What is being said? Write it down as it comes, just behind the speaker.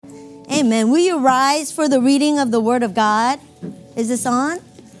Amen. Will you rise for the reading of the Word of God? Is this on?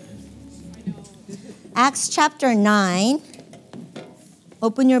 Acts chapter 9.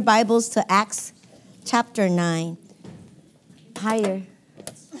 Open your Bibles to Acts chapter 9. Higher.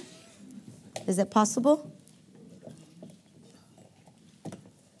 Is it possible?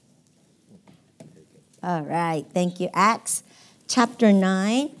 All right. Thank you. Acts chapter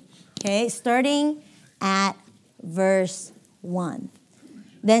 9. Okay, starting at verse 1.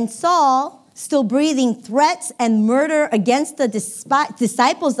 Then Saul, still breathing threats and murder against the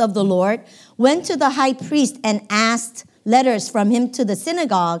disciples of the Lord, went to the high priest and asked letters from him to the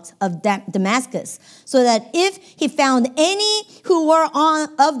synagogues of Damascus, so that if he found any who were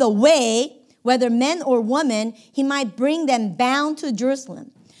of the way, whether men or women, he might bring them bound to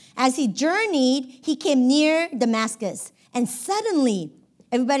Jerusalem. As he journeyed, he came near Damascus, and suddenly,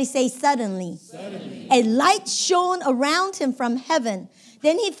 everybody say suddenly, a light shone around him from heaven.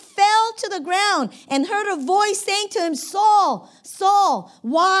 Then he fell to the ground and heard a voice saying to him, Saul, Saul,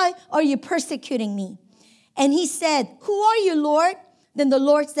 why are you persecuting me? And he said, who are you, Lord? Then the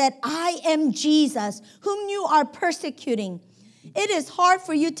Lord said, I am Jesus, whom you are persecuting. It is hard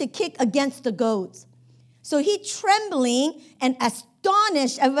for you to kick against the goads. So he, trembling and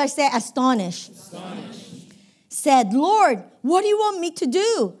astonished, everybody say astonished, said, Lord, what do you want me to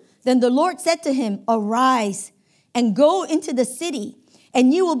do? Then the Lord said to him, arise and go into the city,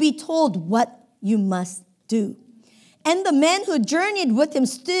 and you will be told what you must do. And the men who journeyed with him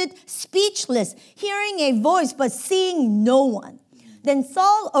stood speechless, hearing a voice, but seeing no one. Then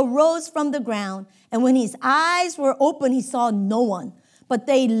Saul arose from the ground, and when his eyes were open, he saw no one. But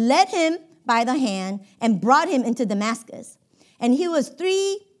they led him by the hand and brought him into Damascus. And he was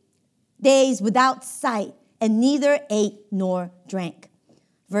 3 days without sight, and neither ate nor drank.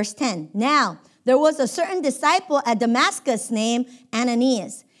 Verse 10, now there was a certain disciple at Damascus named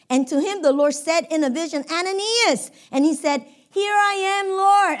Ananias. And to him the Lord said in a vision, Ananias. And he said, here I am,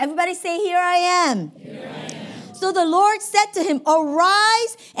 Lord. Everybody say, here I am. Here I am. So the Lord said to him,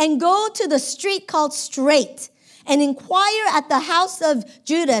 arise and go to the street called Straight, and inquire at the house of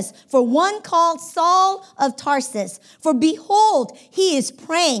Judas for one called Saul of Tarsus. For behold, he is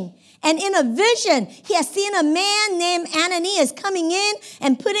praying. And in a vision, he has seen a man named Ananias coming in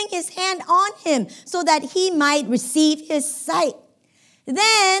and putting his hand on him so that he might receive his sight.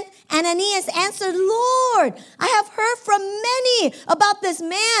 Then Ananias answered, Lord, I have heard from many about this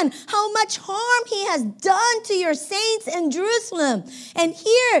man, how much harm he has done to your saints in Jerusalem. And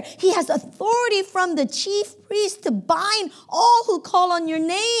here he has authority from the chief priest to bind all who call on your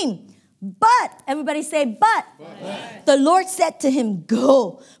name. But, everybody say, but. The Lord said to him,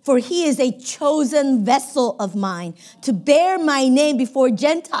 go, for he is a chosen vessel of mine to bear my name before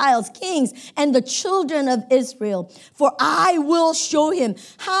Gentiles, kings, and the children of Israel. For I will show him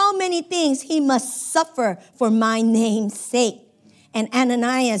how many things he must suffer for my name's sake. And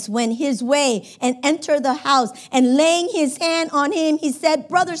Ananias went his way and entered the house, and laying his hand on him, he said,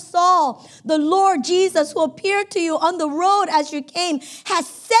 Brother Saul, the Lord Jesus, who appeared to you on the road as you came, has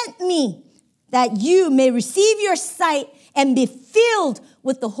sent me that you may receive your sight and be filled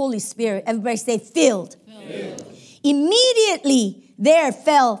with the Holy Spirit. Everybody say filled. Immediately there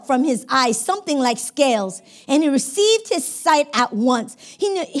fell from his eyes something like scales, and he received his sight at once.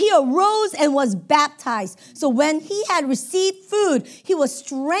 He arose and was baptized. So when he had received food, he was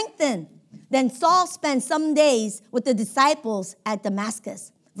strengthened. Then Saul spent some days with the disciples at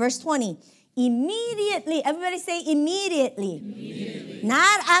Damascus. Verse 20, immediately, everybody say immediately.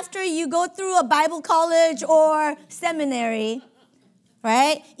 Not after you go through a Bible college or seminary.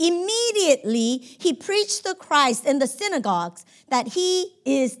 Right? Immediately, he preached the Christ in the synagogues that he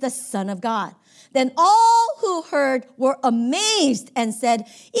is the Son of God. Then all who heard were amazed and said,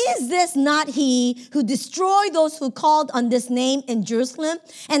 is this not he who destroyed those who called on this name in Jerusalem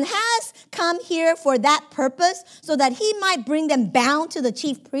and has come here for that purpose so that he might bring them bound to the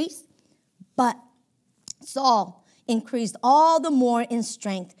chief priests? But Saul increased all the more in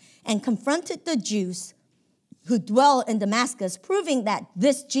strength and confronted the Jews who dwell in Damascus, proving that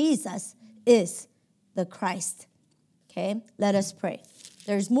this Jesus is the Christ. Okay, let us pray.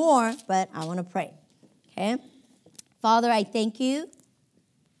 There's more, but I want to pray. Okay, Father, I thank you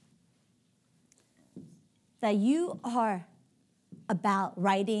that you are about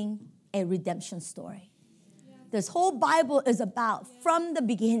writing a redemption story. This whole Bible is about, from the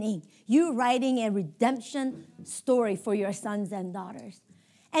beginning, you writing a redemption story for your sons and daughters.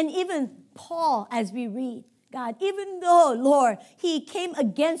 And even Paul, as we read, God, even though, Lord, he came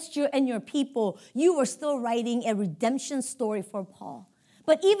against you and your people, you were still writing a redemption story for Paul.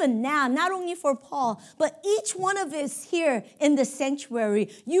 But even now, not only for Paul, but each one of us here in the sanctuary,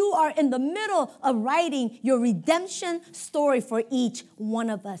 you are in the middle of writing your redemption story for each one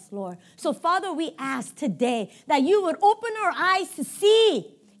of us, Lord. So, Father, we ask today that you would open our eyes to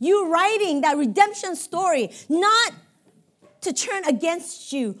see you writing that redemption story, not to turn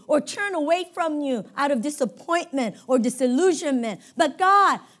against you or turn away from you out of disappointment or disillusionment. But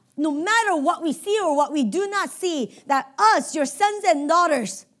God, no matter what we see or what we do not see, that us, your sons and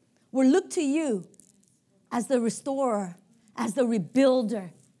daughters, will look to you as the restorer, as the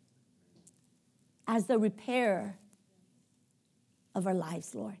rebuilder, as the repairer of our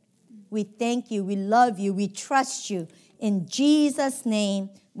lives, Lord. We thank you, we love you, we trust you. In Jesus' name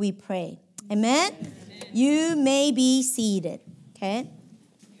we pray. Amen? Amen. You may be seated, okay?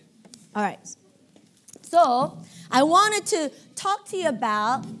 All right. So I wanted to talk to you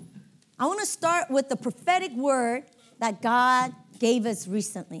about, I want to start with the prophetic word that God gave us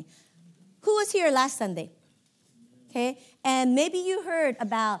recently. Who was here last Sunday? Okay, and maybe you heard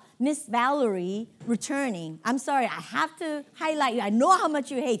about Miss Valerie returning. I'm sorry, I have to highlight you. I know how much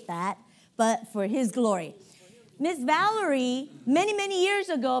you hate that, but for His glory. Miss Valerie, many, many years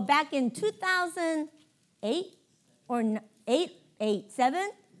ago, back in 2008 or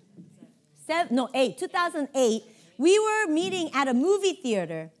 2008, we were meeting at a movie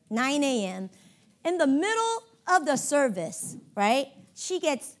theater, 9 a.m. In the middle of the service, right? She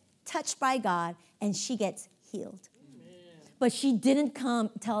gets touched by God and she gets healed. But she didn't come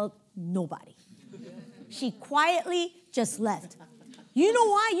tell nobody. She quietly just left. You know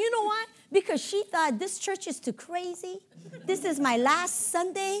why? You know why? Because she thought this church is too crazy. This is my last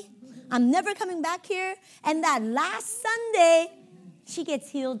Sunday. I'm never coming back here. And that last Sunday, she gets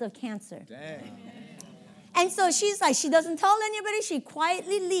healed of cancer. Dang. And so she's like, she doesn't tell anybody. She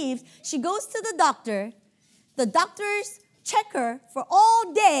quietly leaves. She goes to the doctor. The doctors check her for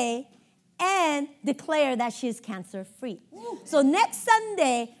all day and declare that she's cancer-free. So next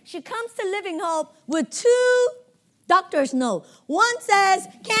Sunday, she comes to Living Hope with 2 doctors' notes. One says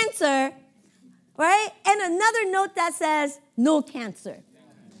cancer, right? And another note that says no cancer.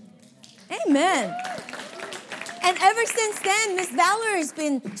 Amen. And ever since then, Miss Valerie has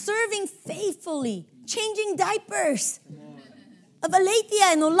been serving faithfully, changing diapers of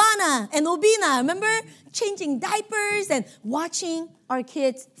Aletheia and Olana and Obina. Remember? Changing diapers and watching our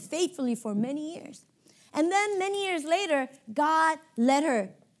kids faithfully for many years. And then many years later, God led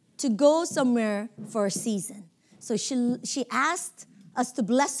her to go somewhere for a season. So she asked us to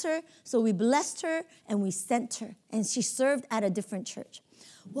bless her. So we blessed her and we sent her. And she served at a different church.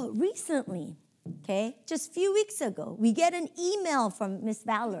 Well, recently, okay, just a few weeks ago, we get an email from Miss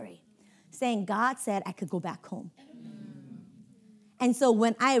Valerie saying God said I could go back home. And so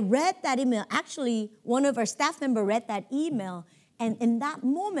when I read that email, actually, one of our staff members read that email, and in that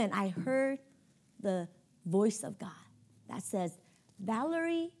moment, I heard the voice of God that says,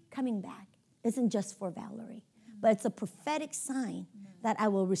 Valerie coming back isn't just for Valerie, but it's a prophetic sign that I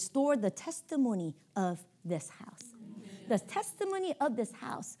will restore the testimony of this house. The testimony of this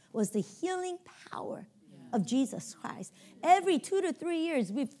house was the healing power of Jesus Christ. Every 2 to 3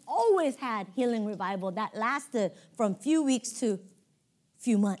 years, we've always had healing revival that lasted from few weeks to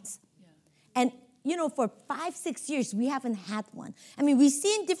few months. And, you know, for 5-6 years, we haven't had one. I mean, we've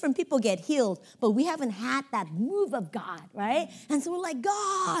seen different people get healed, but we haven't had that move of God, right? And so we're like,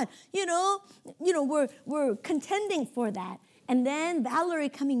 God, we're contending for that. And then Valerie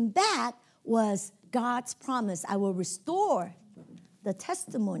coming back was God's promise. I will restore the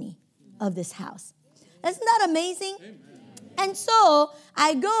testimony of this house. Isn't that amazing? Amen. And so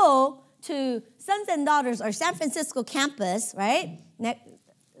I go to Sons and Daughters, or San Francisco campus, right?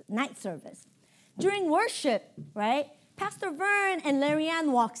 Night service. During worship, right? Pastor Vern and Larry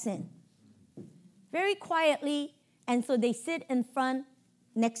Ann walks in very quietly, and so they sit in front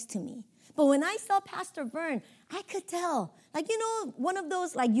next to me. But when I saw Pastor Vern, I could tell, like, you know, one of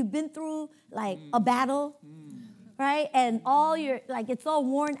those, like, you've been through, like, a battle, right? And all your, like, it's all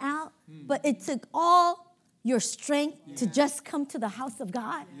worn out, but it took all your strength to just come to the house of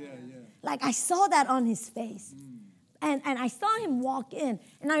God. Like, I saw that on his face. And I saw him walk in.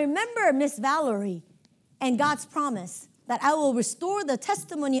 And I remember Miss Valerie and God's promise that I will restore the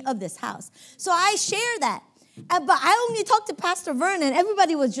testimony of this house. So I share that. But I only talked to Pastor Vern, and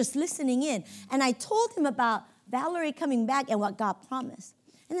everybody was just listening in. And I told him about Valerie coming back and what God promised.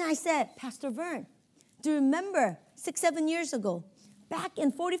 And then I said, Pastor Vern, do you remember 6-7 years ago, back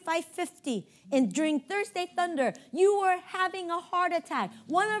in 4550, during Thursday Thunder, you were having a heart attack.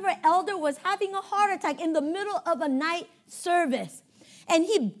 One of our elders was having a heart attack in the middle of a night service. And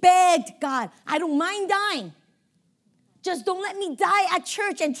he begged God, I don't mind dying, Just don't let me die at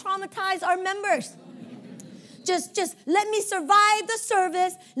church and traumatize our members. Just let me survive the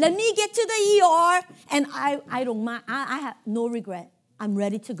service. Let me get to the ER. And I don't mind. I have no regret. I'm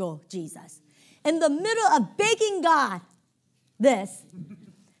ready to go, Jesus. In the middle of begging God this,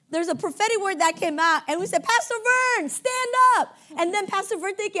 there's a prophetic word that came out. And we said, Pastor Vern, stand up. And then Pastor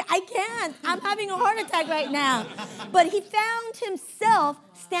Vern thinking, I can't. I'm having a heart attack right now. But he found himself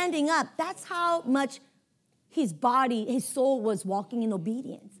standing up. That's how much his body, his soul was walking in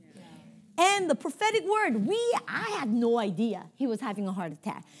obedience. And the prophetic word, I had no idea he was having a heart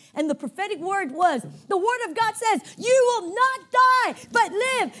attack. And the prophetic word was, the word of God says, you will not die, but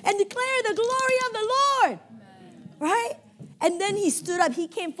live and declare the glory of the Lord. Amen. Right? And then he stood up, he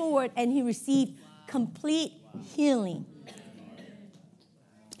came forward, and he received complete healing.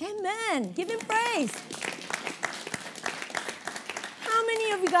 Amen. Give him praise. How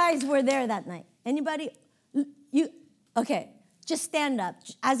many of you guys were there that night? Anybody? Okay. Just stand up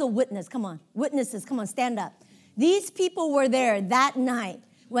as a witness. Come on. Witnesses, come on, stand up. These people were there that night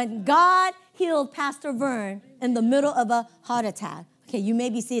when God healed Pastor Vern in the middle of a heart attack. Okay, you may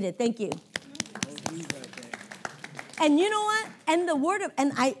be seated. Thank you. And you know what? And the word of,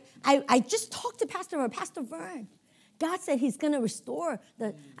 and I just talked to Pastor Vern. God said he's going to restore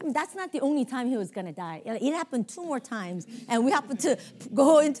that's not the only time he was going to die. It happened 2 more times. And we happened to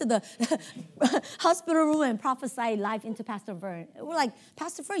go into the hospital room and prophesy life into Pastor Vern. We're like,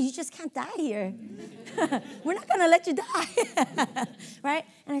 Pastor Vern, you just can't die here. We're not going to let you die. Right?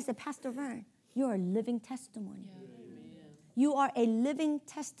 And I said, Pastor Vern, you are a living testimony. You are a living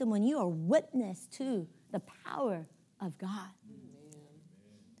testimony. You are witness to the power of God.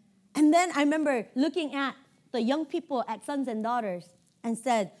 And then I remember looking at the young people at Sons and Daughters and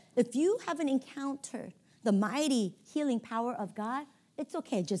said, if you haven't encountered the mighty healing power of God, it's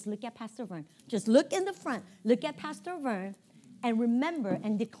okay. Just look at Pastor Vern. Just look in the front. Look at Pastor Vern and remember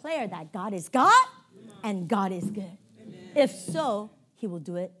and declare that God is God and God is good. Amen. If so, he will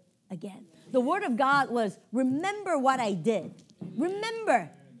do it again. The word of God was, remember what I did.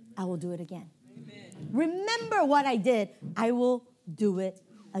 Remember, I will do it again. Amen. Remember what I did. I will do it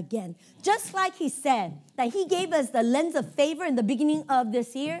again. Just like he said that he gave us the lens of favor in the beginning of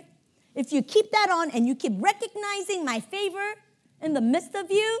this year. If you keep that on and you keep recognizing my favor in the midst of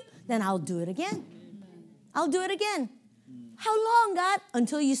you, then I'll do it again. I'll do it again. How long, God?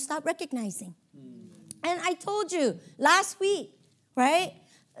 Until you stop recognizing. And I told you last week, right?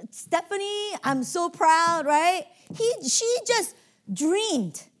 Stephanie, I'm so proud, right? She just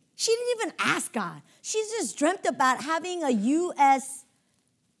dreamed. She didn't even ask God. She just dreamt about having a U.S.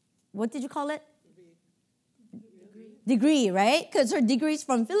 What did you call it? Degree, right? Because her degree is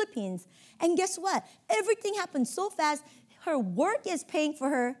from Philippines. And guess what? Everything happened so fast. Her work is paying for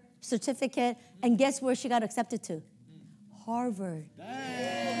her certificate. And guess where she got accepted to? Harvard.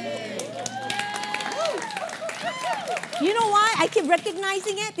 You know why I keep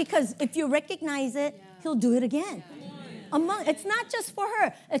recognizing it? Because if you recognize it, he'll do it again. It's not just for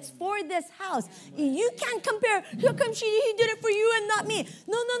her. It's for this house. You can't compare. How come he did it for you and not me?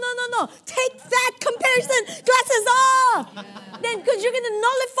 No. Take that comparison glasses off. Then because you're going to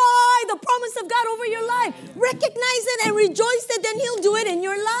nullify the promise of God over your life. Recognize it and rejoice that then he'll do it in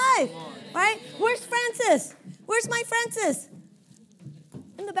your life. Right? Where's Frances? Where's my Frances?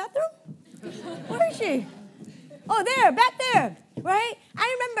 In the bathroom? Where is she? Oh, there, back there. Right?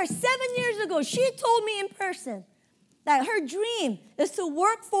 I remember 7 years ago, she told me in person that her dream is to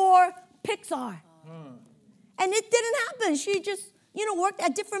work for Pixar. And it didn't happen. She just, worked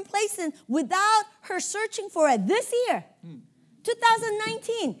at different places without her searching for it. This year,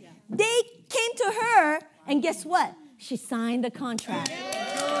 2019, they came to her, and guess what? She signed the contract.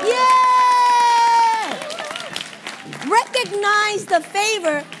 Yeah! Recognize the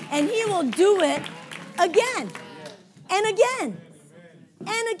favor, and he will do it again and again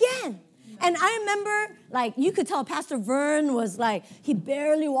and again. And I remember, you could tell Pastor Vern was he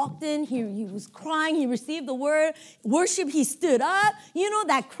barely walked in. He was crying. He received the word. Worship, he stood up.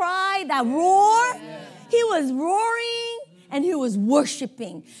 That cry, that roar. He was roaring and he was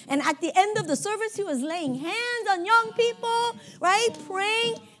worshiping. And at the end of the service, he was laying hands on young people, right?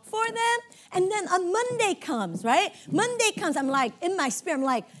 Praying for them. And then on Monday comes, right? Monday comes, I'm in my spirit,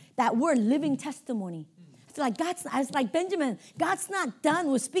 I'm that word, living testimony. I was like, Benjamin, God's not done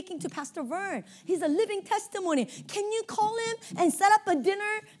with speaking to Pastor Vern. He's a living testimony. Can you call him and set up a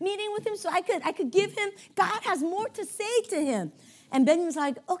dinner meeting with him so I could give him, God has more to say to him. And Benjamin's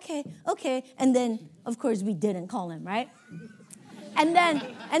like, okay. And then, of course, we didn't call him, right? And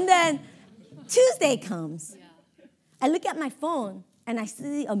then Tuesday comes. I look at my phone and I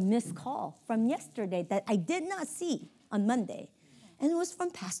see a missed call from yesterday that I did not see. on Monday. And it was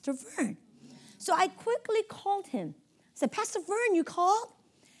from Pastor Vern. So I quickly called him. I said, Pastor Vern, you called?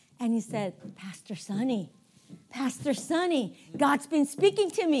 And he said, Pastor Sonny, God's been speaking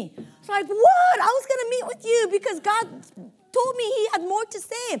to me. So I'm like, what? I was going to meet with you because God told me he had more to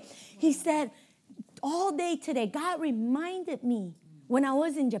say. He said, all day today, God reminded me when I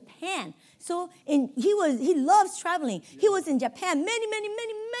was in Japan. So he loves traveling. He was in Japan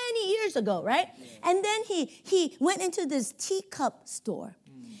many years ago, right? And then he went into this teacup store.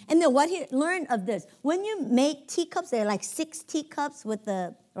 And then what he learned of this, when you make teacups, they're like 6 teacups with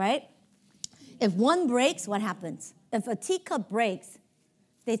the, right? If one breaks, what happens? If a teacup breaks,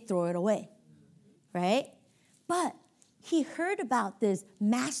 they throw it away, right? But he heard about this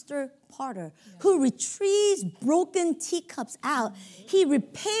master potter who retrieves broken teacups out. He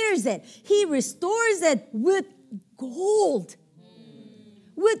repairs it. He restores it with gold.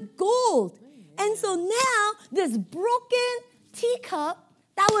 With gold. And so now this broken teacup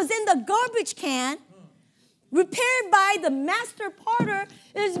that was in the garbage can, repaired by the master potter,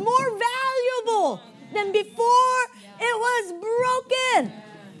 is more valuable than before it was broken.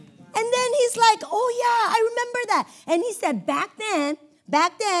 And then he's like, oh yeah, I remember that. And he said back then,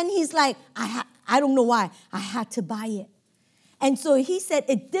 he's like, I don't know why, I had to buy it. And so he said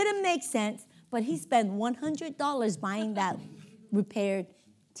it didn't make sense, but he spent $100 buying that repaired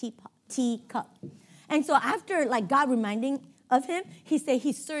teacup. And so after like God reminding of him, he said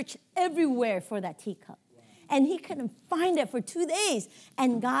he searched everywhere for that teacup. And he couldn't find it for 2 days.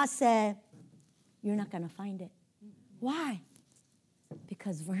 And God said, you're not going to find it. Why?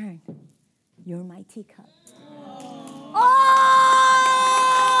 Because Vern, you're my teacup. Oh!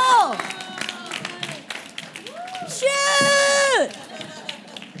 Shoot!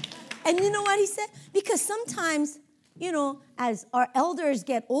 And you know what he said? Because sometimes, as our elders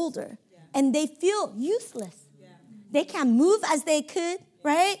get older and they feel useless. They can't move as they could,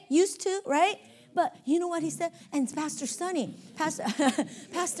 right? Used to, right? But you know what he said? And Pastor Sonny,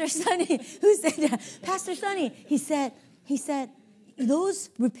 Pastor Sonny, who said that? Pastor Sonny, he said, those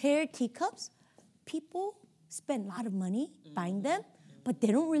repaired teacups, people spend a lot of money buying them, but they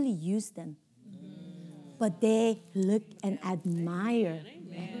don't really use them. But they look and admire.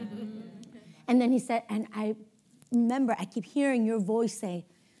 And then he said, and I remember, I keep hearing your voice say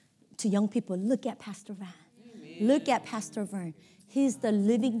to young people, look at Pastor Van. Look at Pastor Vern. He's the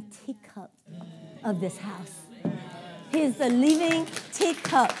living teacup of this house. He's the living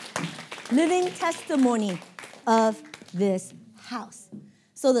teacup, living testimony of this house.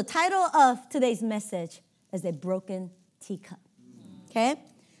 So the title of today's message is A Broken Teacup. Okay?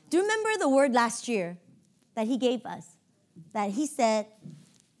 Do you remember the word last year that he gave us? That he said,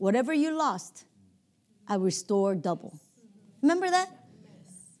 whatever you lost, I will restore double. Remember that?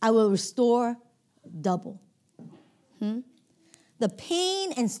 I will restore double. The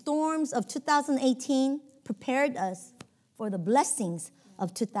pain and storms of 2018 prepared us for the blessings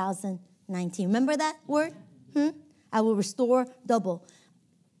of 2019. Remember that word? I will restore double.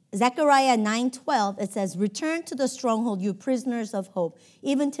 Zechariah 9:12, it says, return to the stronghold, you prisoners of hope.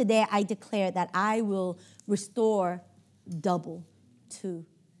 Even today I declare that I will restore double to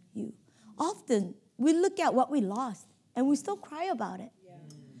you. Often we look at what we lost and we still cry about it.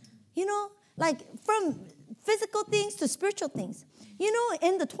 Like from physical things to spiritual things.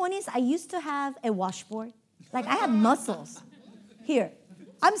 In the 20s, I used to have a washboard. Like I had muscles here.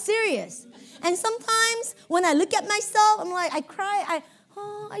 I'm serious. And sometimes when I look at myself, I'm like, I cry.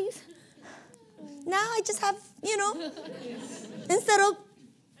 Now I just have,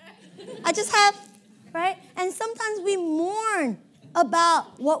 I just have, right? And sometimes we mourn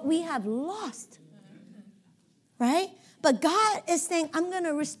about what we have lost, right? But God is saying, I'm going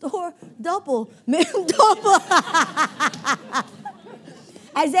to restore double. Double.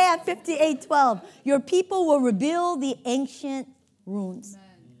 Isaiah 58:12. Your people will rebuild the ancient ruins.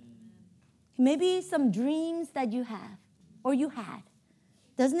 Maybe some dreams that you have or you had.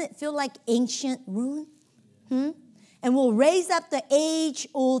 Doesn't it feel like ancient ruin? And we'll raise up the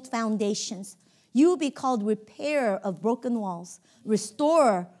age-old foundations. You will be called repairer of broken walls,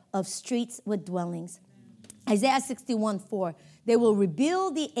 restorer of streets with dwellings. Isaiah 61:4. They will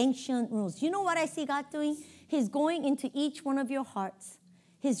rebuild the ancient ruins. You know what I see God doing? He's going into each one of your hearts.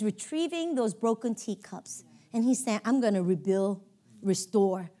 He's retrieving those broken teacups. And he's saying, I'm going to rebuild,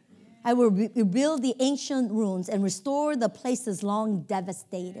 restore. I will rebuild the ancient ruins and restore the places long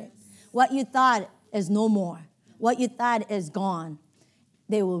devastated. What you thought is no more. What you thought is gone.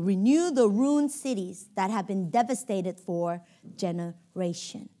 They will renew the ruined cities that have been devastated for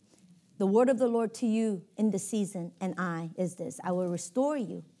generation. The word of the Lord to you in the season and is this. I will restore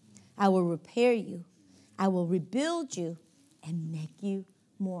you. I will repair you. I will rebuild you and make you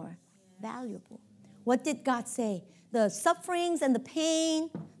more valuable. What did God say? The sufferings and the pain,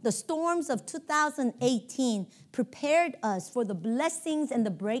 the storms of 2018 prepared us for the blessings and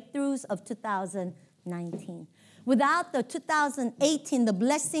the breakthroughs of 2019. Without the 2018, the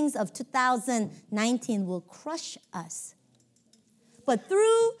blessings of 2019 will crush us. But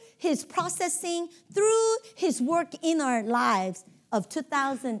through his processing, through his work in our lives of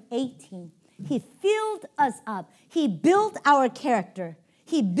 2018, he filled us up. He built our character.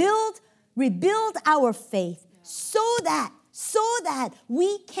 He rebuilt our faith so that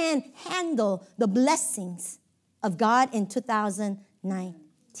we can handle the blessings of God in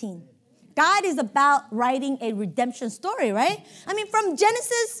 2019. God is about writing a redemption story, right? I mean, from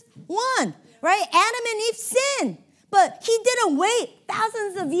Genesis 1, right? Adam and Eve sinned. But he didn't wait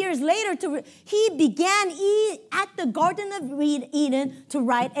thousands of years later. He began at the Garden of Eden to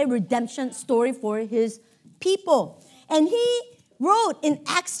write a redemption story for his people. And he wrote in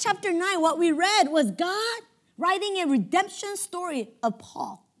Acts chapter 9, what we read was God writing a redemption story of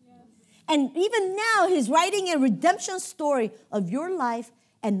Paul. Yes. And even now, he's writing a redemption story of your life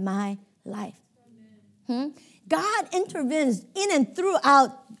and my life. God intervenes in and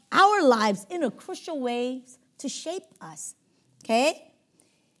throughout our lives in a crucial ways to shape us, okay?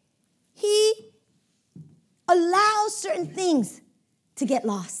 He allows certain things to get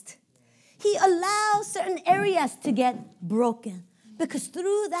lost. He allows certain areas to get broken because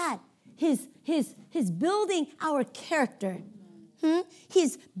through that, he's building our character.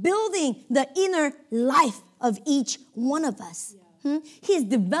 He's building the inner life of each one of us. He's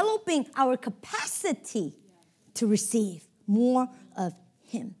developing our capacity to receive more of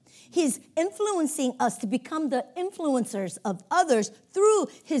him. He's influencing us to become the influencers of others through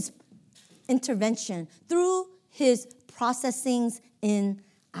his intervention, through his processings in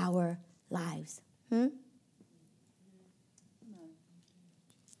our lives.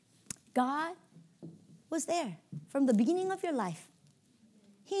 God was there from the beginning of your life.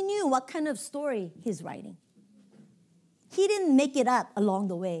 He knew what kind of story he's writing. He didn't make it up along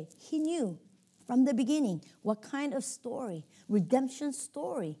the way. He knew from the beginning what kind of story, redemption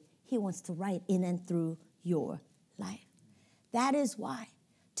story, he wants to write in and through your life. That is why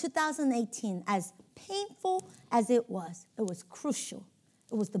 2018, as painful as it was crucial.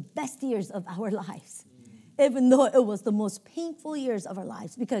 It was the best years of our lives, even though it was the most painful years of our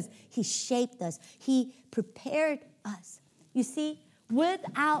lives, because he shaped us. He prepared us. You see,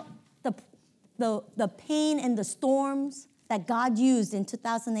 without the pain and the storms that God used in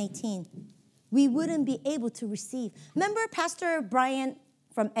 2018, we wouldn't be able to receive. Remember Pastor Brian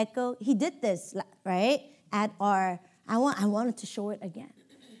from Echo? He did this, right? At I wanted to show it again.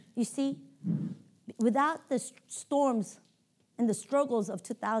 You see, without the storms and the struggles of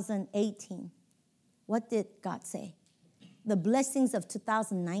 2018, what did God say? The blessings of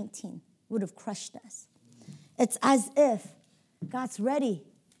 2019 would have crushed us. It's as if God's ready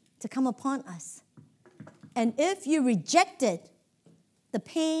to come upon us. And if you rejected the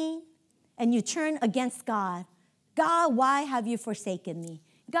pain and you turn against God, God, why have you forsaken me?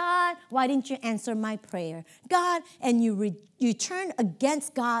 God, why didn't you answer my prayer? God, and you turn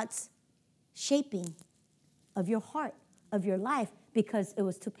against God's shaping of your heart, of your life, because it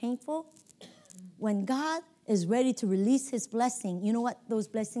was too painful. When God is ready to release his blessing, you know what those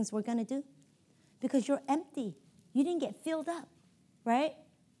blessings were going to do? Because you're empty. You didn't get filled up, right?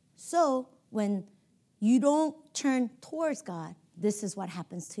 So when you don't turn towards God, this is what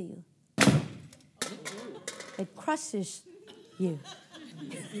happens to you. It crushes you.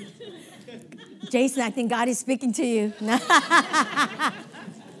 Jason, I think God is speaking to you.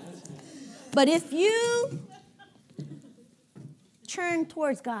 But if you turn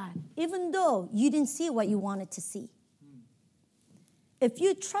towards God, even though you didn't see what you wanted to see, if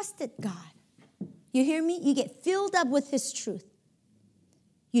you trusted God, you hear me? You get filled up with his truth.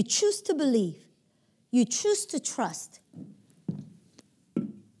 You choose to believe. You choose to trust.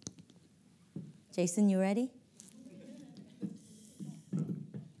 Jason, you ready?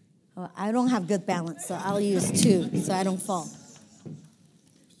 Oh, I don't have good balance, so I'll use two so I don't fall.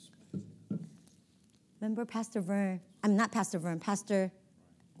 Remember Pastor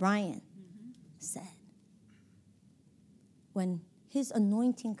Brian said, when his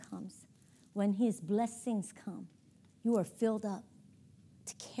anointing comes, when his blessings come, you are filled up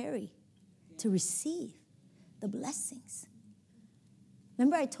to carry, to receive the blessings.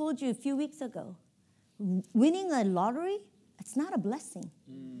 Remember I told you a few weeks ago, winning a lottery, it's not a blessing.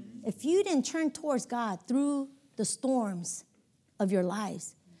 If you didn't turn towards God through the storms of your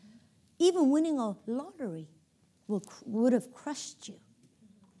lives, even winning a lottery would have crushed you.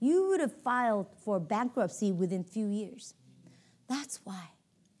 you would have filed for bankruptcy within few years. That's why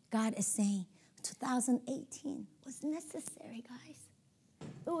God is saying 2018 was necessary, guys.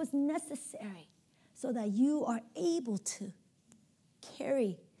 It was necessary so that you are able to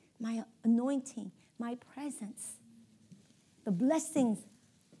carry my anointing, my presence. The blessings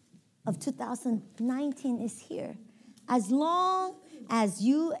of 2019 is here. As long as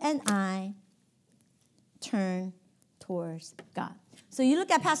you and I turn towards God. So you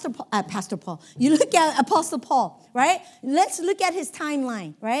look at Pastor Paul. You look at Apostle Paul, right? Let's look at his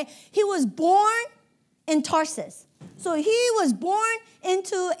timeline, right? He was born in Tarsus. So he was born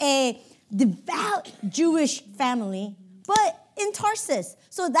into a devout Jewish family, but in Tarsus.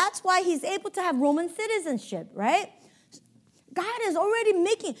 So that's why he's able to have Roman citizenship, right? God is already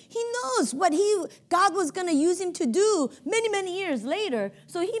he knows what God was going to use him to do many, many years later.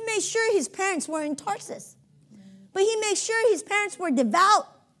 So he made sure his parents were in Tarsus. But he made sure his parents were devout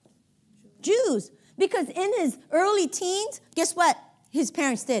Jews. Because in his early teens, guess what his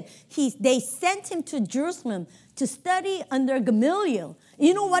parents did? They sent him to Jerusalem to study under Gamaliel.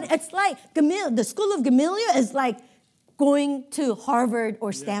 You know what it's like? The school of Gamaliel is like going to Harvard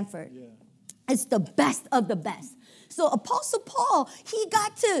or Stanford. Yeah. It's the best of the best. So Apostle Paul, he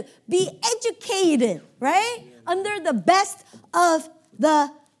got to be educated, right? Yeah. Under the best of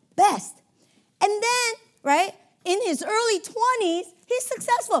the best. And then, right, in his early 20s, he's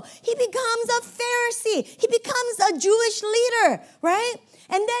successful. He becomes a Pharisee. He becomes a Jewish leader, right?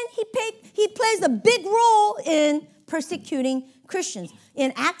 And then he plays a big role in persecuting Christians.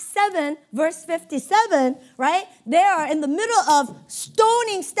 In Acts 7, verse 57, right, they are in the middle of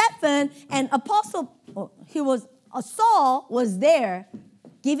stoning Stephen, and Saul was there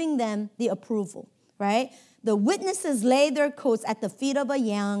giving them the approval, right? The witnesses laid their coats at the feet of a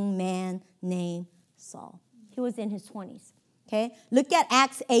young man named Saul. He was in his 20s, okay? Look at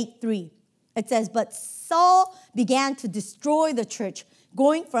Acts 8:3. It says, but Saul began to destroy the church,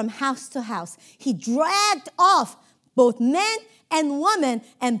 going from house to house. He dragged off both men and women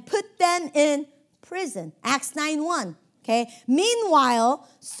and put them in prison. Acts 9:1. Okay. Meanwhile,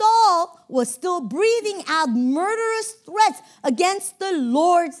 Saul was still breathing out murderous threats against the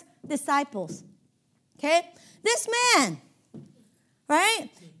Lord's disciples. Okay. This man, right?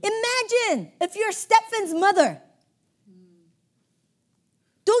 Imagine if you're Stephen's mother.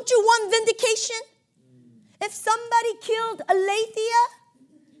 Don't you want vindication? If somebody killed Aletheia,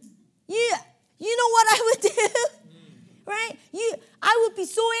 you know what I would do, right? I would be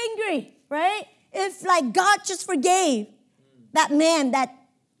so angry, right? If like God just forgave that man that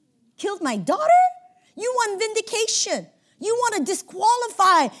killed my daughter, you want vindication. You want to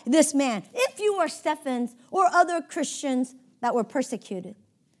disqualify this man if you are Stephen's or other Christians that were persecuted.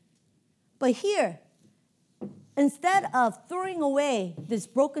 But here, instead of throwing away this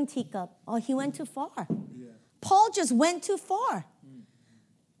broken teacup, he went too far. Yeah. Paul just went too far.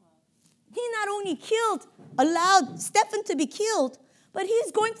 He not only allowed Stephen to be killed, but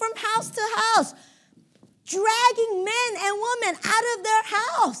he's going from house to house, dragging men and women out of their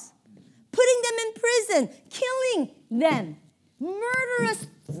house, putting them in prison, killing them. Murderous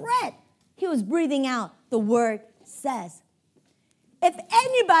threat he was breathing out, the word says. If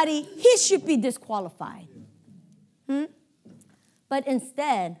anybody, he should be disqualified. But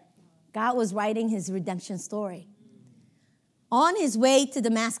instead, God was writing his redemption story. On his way to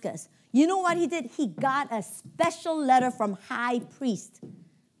Damascus, you know what he did? He got a special letter from high priest.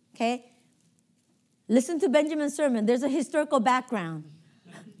 Okay? Listen to Benjamin's sermon. There's a historical background.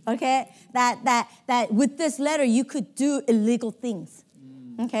 Okay? That with this letter, you could do illegal things.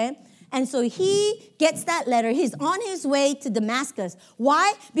 Okay? And so he gets that letter. He's on his way to Damascus.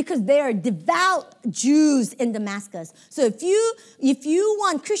 Why? Because there are devout Jews in Damascus. So if you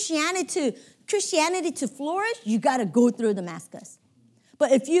want Christianity to flourish, you got to go through Damascus.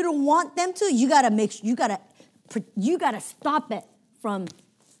 But if you don't want them to, you got to stop it from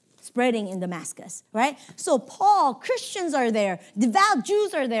spreading in Damascus, right? So Paul, Christians are there, devout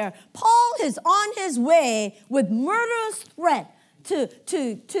Jews are there. Paul is on his way with murderous threat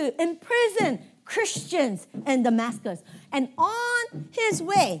to imprison Christians in Damascus. And on his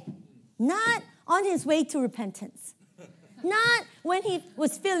way, not on his way to repentance, not when he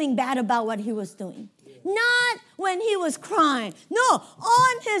was feeling bad about what he was doing, not when he was crying. No,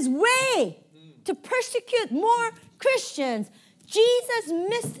 on his way to persecute more Christians, Jesus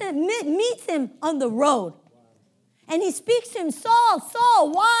meets him on the road. And he speaks to him, Saul,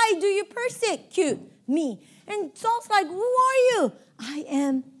 Saul, why do you persecute me? And Saul's like, who are you? I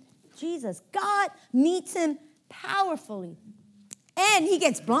am Jesus. God meets him powerfully. And he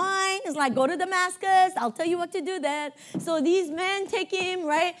gets blind. It's like, go to Damascus. I'll tell you what to do then. So these men take him,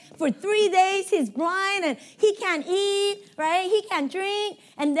 right? For 3 days, he's blind and he can't eat, right? He can't drink.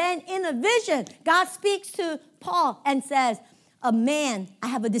 And then in a vision, God speaks to Paul and says, I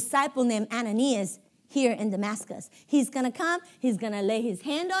have a disciple named Ananias here in Damascus. He's going to come. He's going to lay his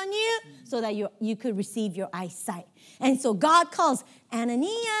hand on you so that you could receive your eyesight. And so God calls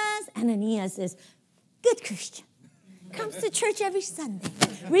Ananias. Ananias is good Christian. Comes to church every Sunday.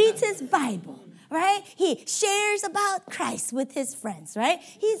 Reads his Bible, right? He shares about Christ with his friends, right?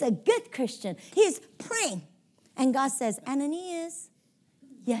 He's a good Christian. He's praying. And God says, Ananias,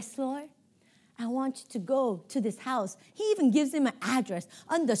 yes, Lord. I want you to go to this house. He even gives him an address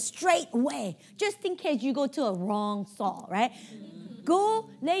on the straight way, just in case you go to a wrong Saul, right? Go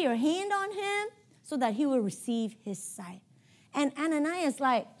lay your hand on him so that he will receive his sight. And Ananias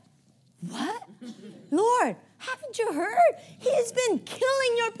like, what? Lord, haven't you heard? He's been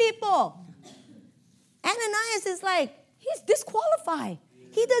killing your people. Ananias is like, he's disqualified.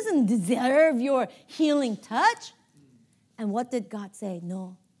 He doesn't deserve your healing touch. And what did God say?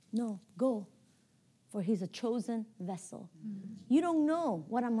 No, go. For he's a chosen vessel. You don't know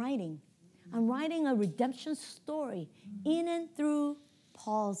what I'm writing. I'm writing a redemption story in and through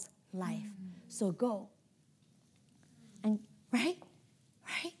Paul's life. So go. And right?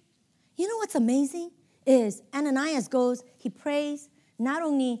 You know what's amazing is Ananias goes, he prays, not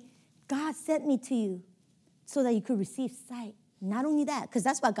only God sent me to you so that you could receive sight. Not only that, because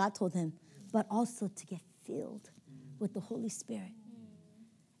that's what God told him, but also to get filled with the Holy Spirit.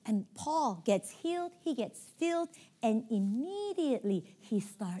 And Paul gets healed, he gets filled, and immediately he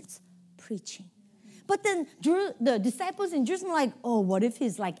starts preaching. But then the disciples in Jerusalem are like, oh, what if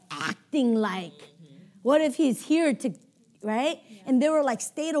he's like acting like? What if he's here to, right? And they were like,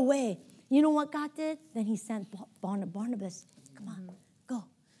 stayed away. You know what God did? Then he sent Barnabas. Come on, go.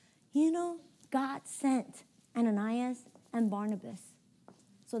 You know, God sent Ananias and Barnabas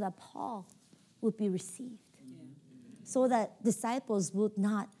so that Paul would be received. So that disciples would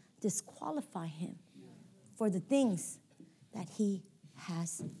not disqualify him for the things that he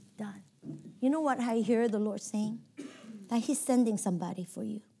has done. You know what I hear the Lord saying? That he's sending somebody for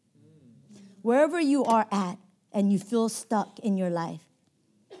you. Wherever you are at and you feel stuck in your life,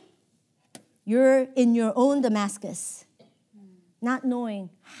 you're in your own Damascus, not knowing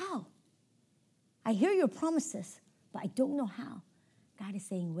how. I hear your promises, but I don't know how. God is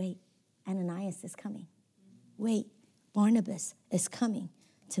saying, wait, Ananias is coming. Wait, Barnabas is coming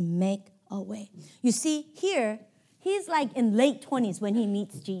to make a way. You see, here, he's like in late 20s when he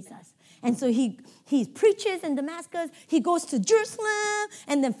meets Jesus. And so he preaches in Damascus. He goes to Jerusalem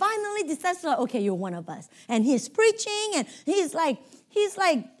and then finally decides, okay, you're one of us. And he's preaching and he's like,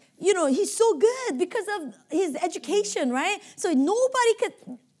 you know, he's so good because of his education, right? So nobody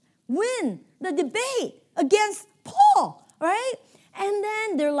could win the debate against Paul, right? And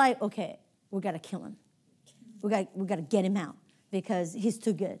then they're like, okay, we got to kill him. We got to get him out because he's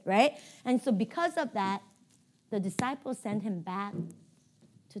too good, right? And so because of that, the disciples sent him back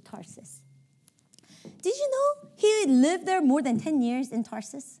to Tarsus. Did you know he lived there more than 10 years in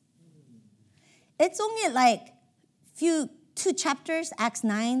Tarsus? It's only like two chapters, Acts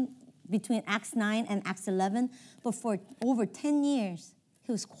 9, between Acts 9 and Acts 11, but for over 10 years,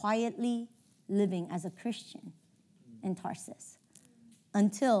 he was quietly living as a Christian in Tarsus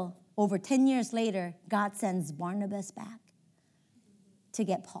until over 10 years later, God sends Barnabas back to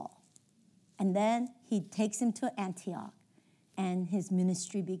get Paul. And then he takes him to Antioch, and his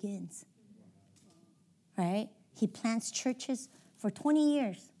ministry begins. Right? He plants churches for 20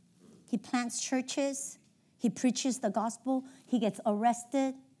 years. He plants churches. He preaches the gospel. He gets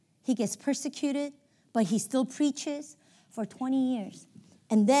arrested. He gets persecuted, but he still preaches for 20 years.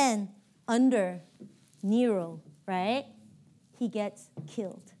 And then under Nero, right, he gets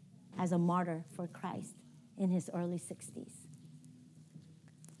killed as a martyr for Christ in his early 60s.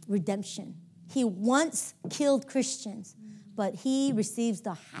 Redemption. He once killed Christians, but he receives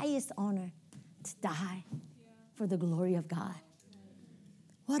the highest honor to die for the glory of God.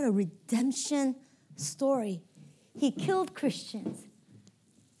 What a redemption story. He killed Christians.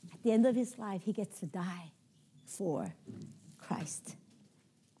 At the end of his life, he gets to die for Christ.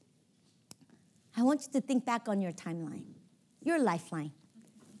 I want you to think back on your timeline, your lifeline.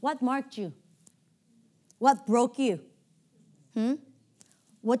 What marked you? What broke you?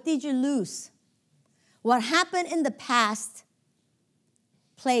 What did you lose? What happened in the past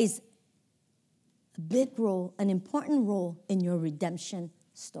plays a big role, an important role in your redemption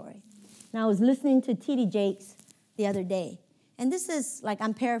story. Now, I was listening to T.D. Jakes the other day, and this is like,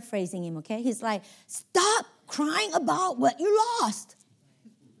 I'm paraphrasing him, okay? He's like, stop crying about what you lost.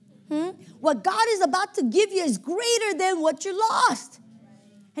 What God is about to give you is greater than what you lost.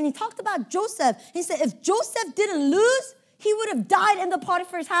 And he talked about Joseph. He said if Joseph didn't lose, he would have died in the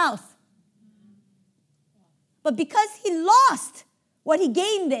Potiphar's house. But because he lost what he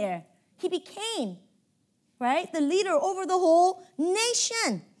gained there, he became, right, the leader over the whole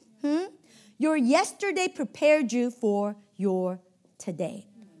nation. Your yesterday prepared you for your today.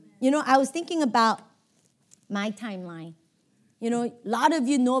 You know, I was thinking about my timeline. You know, a lot of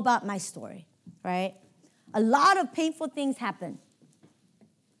you know about my story, right? A lot of painful things happened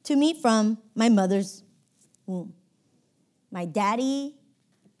to me from my mother's womb. My daddy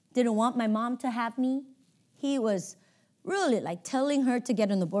didn't want my mom to have me. He was really like telling her to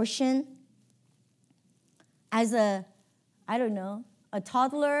get an abortion. As a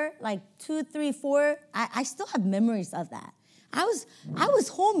toddler, like 2, 3, 4, I still have memories of that. I was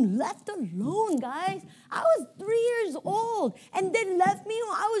home left alone, guys. I was 3 years old, and they left me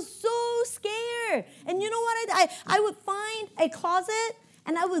home. I was so scared. And you know what I would find a closet,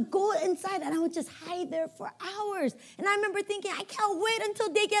 and I would go inside, and I would just hide there for hours. And I remember thinking, I can't wait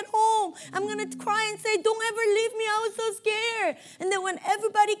until they get home. I'm going to cry and say, don't ever leave me. I was so scared. And then when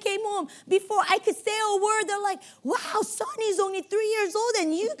everybody came home, before I could say a word, they're like, wow, Sonny's only 3 years old,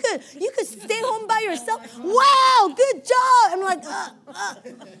 and you could stay home by yourself. Wow, good job. I'm like,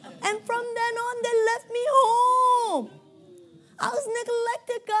 And from then on, they left me home. I was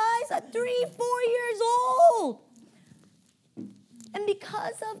neglected, guys, at 3, 4 years old. And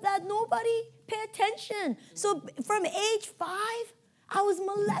because of that, nobody paid attention. So from age 5, I was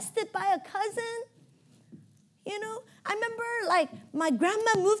molested by a cousin. You know, I remember like my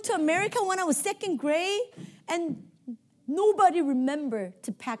grandma moved to America when I was 2nd grade, and nobody remembered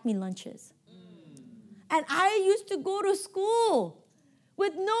to pack me lunches. And I used to go to school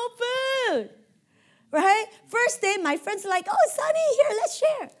with no food, right? First day, my friends were like, oh, Sonny, here, let's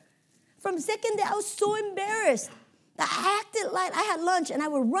share. From 2nd day, I was so embarrassed. I acted like I had lunch, and I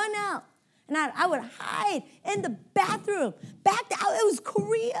would run out, and I would hide in the bathroom. It was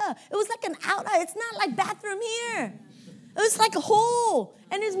Korea. It was like an outlet. It's not like bathroom here. It was like a hole,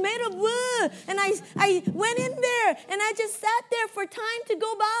 and it's made of wood. And I went in there, and I just sat there for time to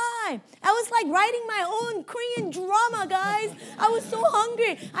go by. I was like writing my own Korean drama, guys. I was so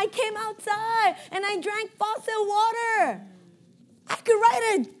hungry. I came outside, and I drank faucet water. I could write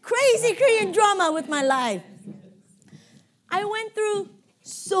a crazy Korean drama with my life. I went through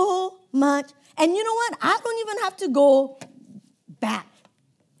so much. And you know what? I don't even have to go back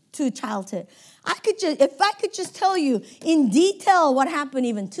to childhood. If I could just tell you in detail what happened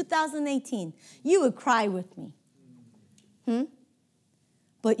even 2018, you would cry with me.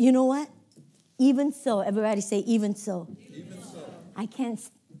 But you know what? Even so, everybody say, even so. Even so.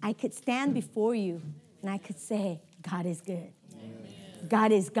 I could stand before you and I could say, God is good. Amen.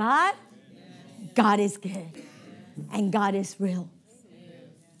 God is God. Amen. God is good. And God is real.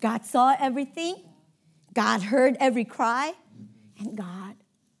 God saw everything. God heard every cry. And God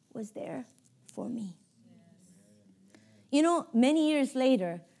was there for me. You know, many years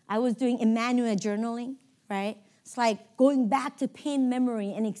later, I was doing Emmanuel journaling, right? It's like going back to pain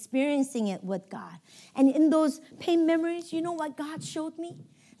memory and experiencing it with God. And in those pain memories, you know what God showed me?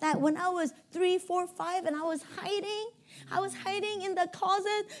 That when I was 3, 4, 5, and I was hiding in the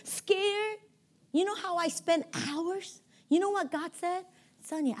closet, scared. You know how I spent hours? You know what God said?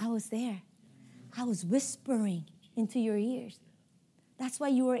 Sonny, I was there. I was whispering into your ears. That's why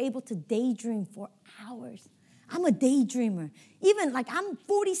you were able to daydream for hours. I'm a daydreamer. Even like I'm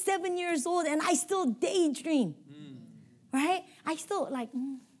 47 years old and I still daydream. Right? I still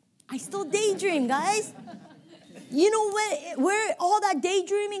daydream, guys. You know where all that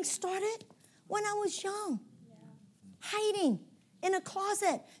daydreaming started? When I was young. Hiding in a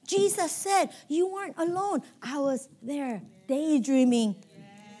closet. Jesus said, you weren't alone. I was there daydreaming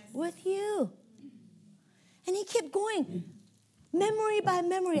with you. And he kept going. Memory by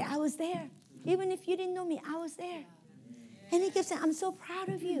memory, I was there. Even if you didn't know me, I was there. And he kept saying, I'm so proud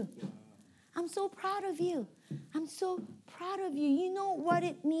of you. I'm so proud of you. I'm so proud of you. You know what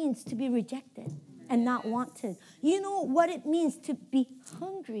it means to be rejected and not wanted. You know what it means to be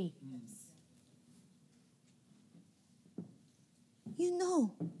hungry. You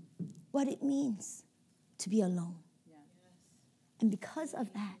know what it means to be alone. And because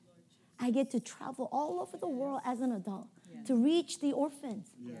of that, I get to travel all over the world as an adult to reach the orphans.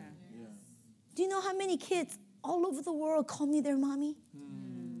 Do you know how many kids all over the world call me their mommy?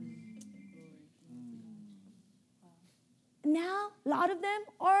 Now, a lot of them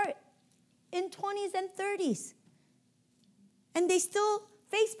are in 20s and 30s. And they still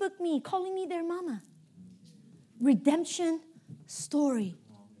Facebook me, calling me their mama. Redemption story.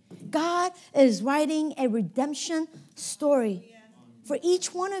 God is writing a redemption story for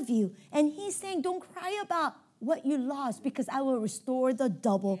each one of you. And he's saying, don't cry about what you lost, because I will restore the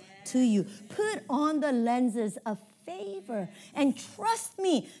double to you. Put on the lenses of favor and trust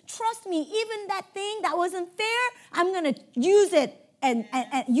me, even that thing that wasn't fair, I'm going to use it and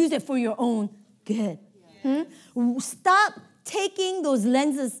use it for your own good. Stop taking those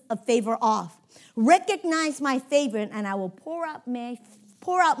lenses of favor off. Recognize my favor, and I will pour out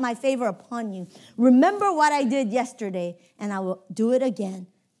my favor upon you. Remember what I did yesterday, and I will do it again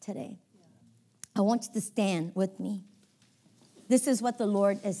today. I want you to stand with me. This is what the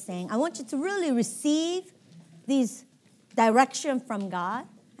Lord is saying. I want you to really receive these direction from God,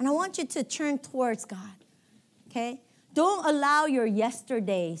 and I want you to turn towards God, okay? Don't allow your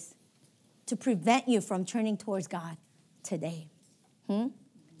yesterdays to prevent you from turning towards God today.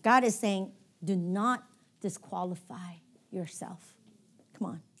 God is saying, do not disqualify yourself. Come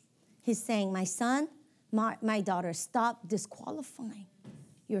on. He's saying, my son, my daughter, stop disqualifying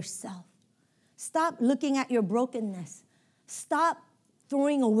yourself. Stop looking at your brokenness. Stop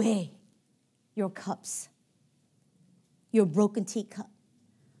throwing away your cups, your broken teacup,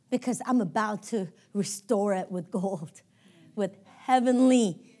 because I'm about to restore it with gold, with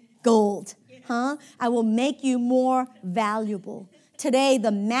heavenly gold. I will make you more valuable. Today,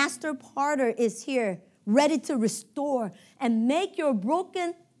 the master potter is here, ready to restore and make your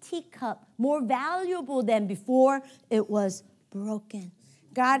broken teacup more valuable than before it was broken.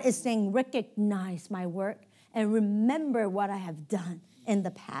 God is saying, recognize my work and remember what I have done in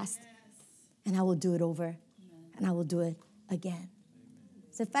the past. And I will do it over, and I will do it again.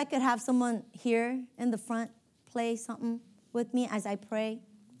 So if I could have someone here in the front play something with me as I pray.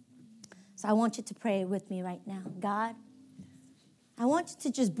 So I want you to pray with me right now. God, I want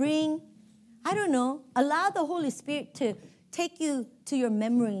you to just allow the Holy Spirit to take you to your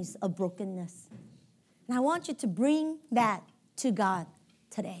memories of brokenness. And I want you to bring that to God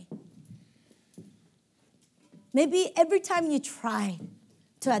today. Maybe every time you tried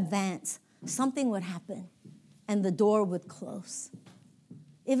to advance, something would happen and the door would close.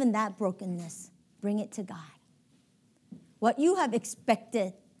 Even that brokenness, bring it to God. What you have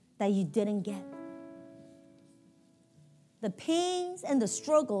expected that you didn't get. The pains and the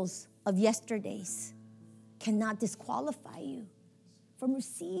struggles of yesterdays cannot disqualify you from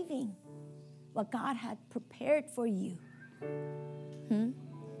receiving what God had prepared for you.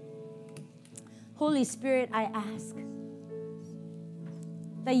 Holy Spirit, I ask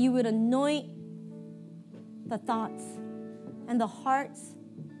that you would anoint the thoughts and the hearts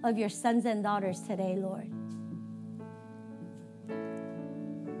of your sons and daughters today, Lord.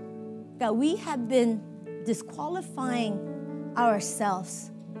 God, we have been disqualifying ourselves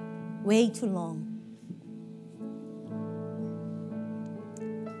way too long.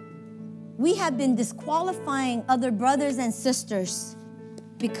 We have been disqualifying other brothers and sisters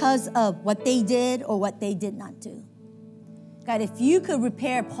because of what they did or what they did not do. God, if you could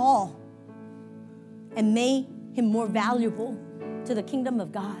repair Paul and make him more valuable to the kingdom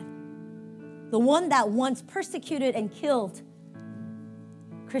of God, the one that once persecuted and killed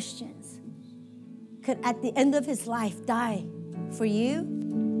Christians could at the end of his life die for you.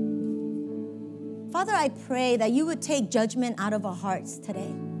 Father, I pray that you would take judgment out of our hearts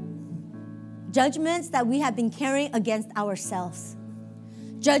today. Judgments that we have been carrying against ourselves.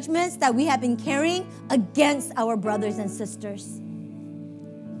 Judgments that we have been carrying against our brothers and sisters.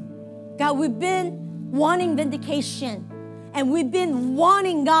 God, we've been wanting vindication, and we've been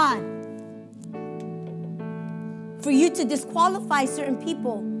wanting, God, for you to disqualify certain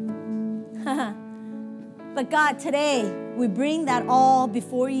people. But God, today, we bring that all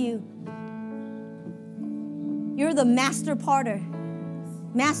before you. You're the master potter.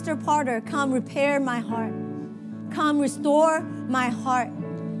 Master potter, come repair my heart. Come restore my heart.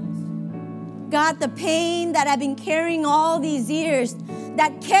 God, the pain that I've been carrying all these years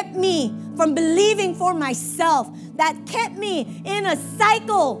that kept me from believing for myself, that kept me in a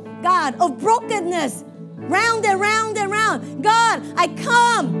cycle, God, of brokenness, round and round and round. God, I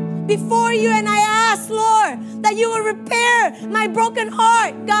come before you and I ask, Lord, that you will repair my broken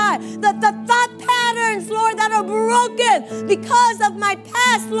heart, God, the thought patterns, Lord, that are broken because of my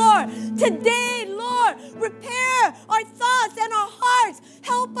past, Lord. Today, Lord, repair our thoughts and our hearts.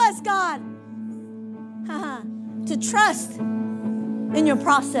 Help us, God, to trust in your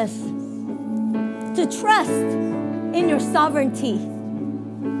process, to trust in your sovereignty,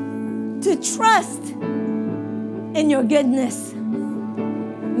 to trust in your goodness.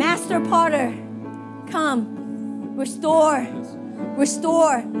 Master potter, come, restore.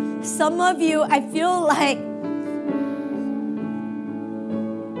 Some of you, I feel like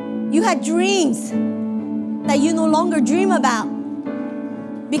You had dreams that you no longer dream about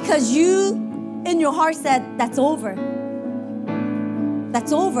because you in your heart said, that's over.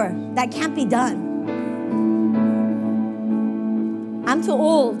 That's over. That can't be done. I'm too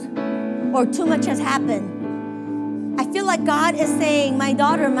old, or too much has happened. I feel like God is saying, my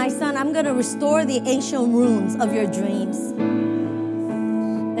daughter, my son, I'm going to restore the ancient ruins of your dreams.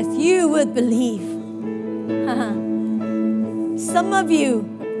 If you would believe. Some of you,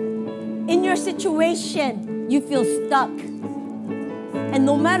 in your situation, you feel stuck. And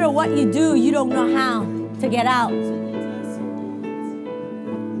no matter what you do, you don't know how to get out.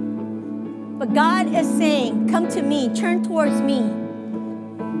 But God is saying, come to me, turn towards me.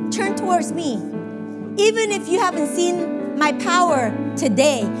 Turn towards me. Even if you haven't seen my power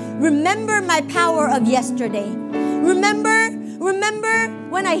today, remember my power of yesterday. Remember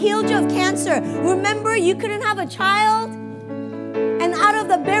when I healed you of cancer. Remember you couldn't have a child and out of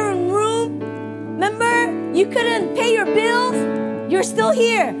the barren room. Remember you couldn't pay your bills. You're still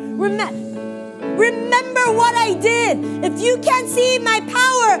here. Remember what I did. If you can't see my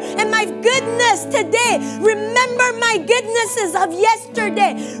power and my goodness today, remember my goodnesses of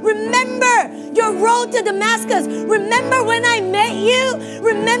yesterday. Remember your road to Damascus. Remember when I met you.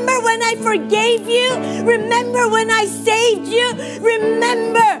 Remember when I forgave you. Remember when I saved you.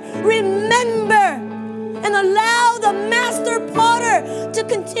 Remember. And allow the master potter to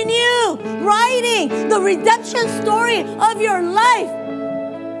continue writing the redemption story of your life.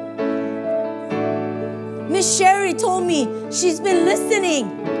 Miss Sherry told me she's been listening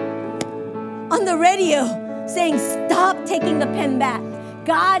on the radio saying, stop taking the pen back.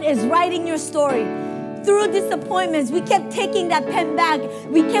 God is writing your story. Through disappointments, we kept taking that pen back.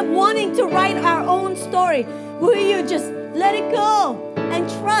 We kept wanting to write our own story. Will you just let it go and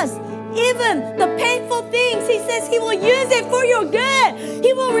trust? Even the painful things, He says He will use it for your good.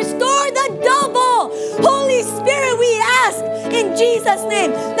 He will restore the double. Holy Spirit, we ask in Jesus'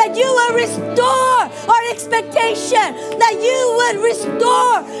 name that you will restore our expectation, that you would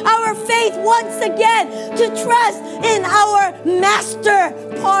restore our faith once again to trust in our master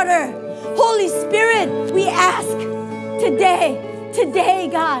potter. Holy Spirit, we ask today,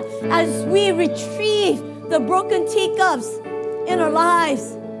 God, as we retrieve the broken teacups in our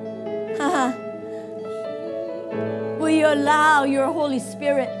lives, will you allow your Holy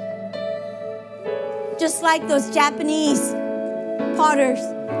Spirit, just like those Japanese potters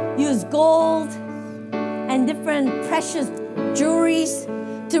use gold and different precious jewelries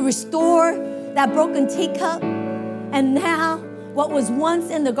to restore that broken teacup, and now what was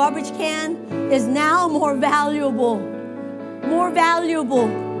once in the garbage can is now more valuable.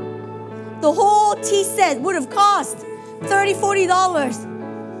 The whole tea set would have cost $30, $40.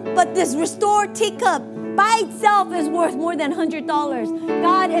 But this restored teacup by itself is worth more than $100.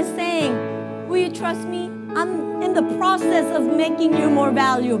 God is saying, will you trust me? I'm in the process of making you more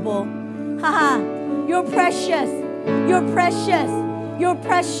valuable. You're precious. You're precious. You're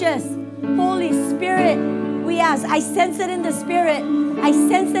precious. Holy Spirit, we ask. I sense it in the Spirit. I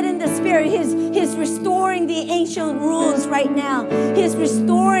sense it in the Spirit. He's restoring the ancient rules right now. He's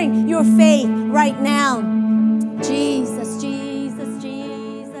restoring your faith right now. Jesus.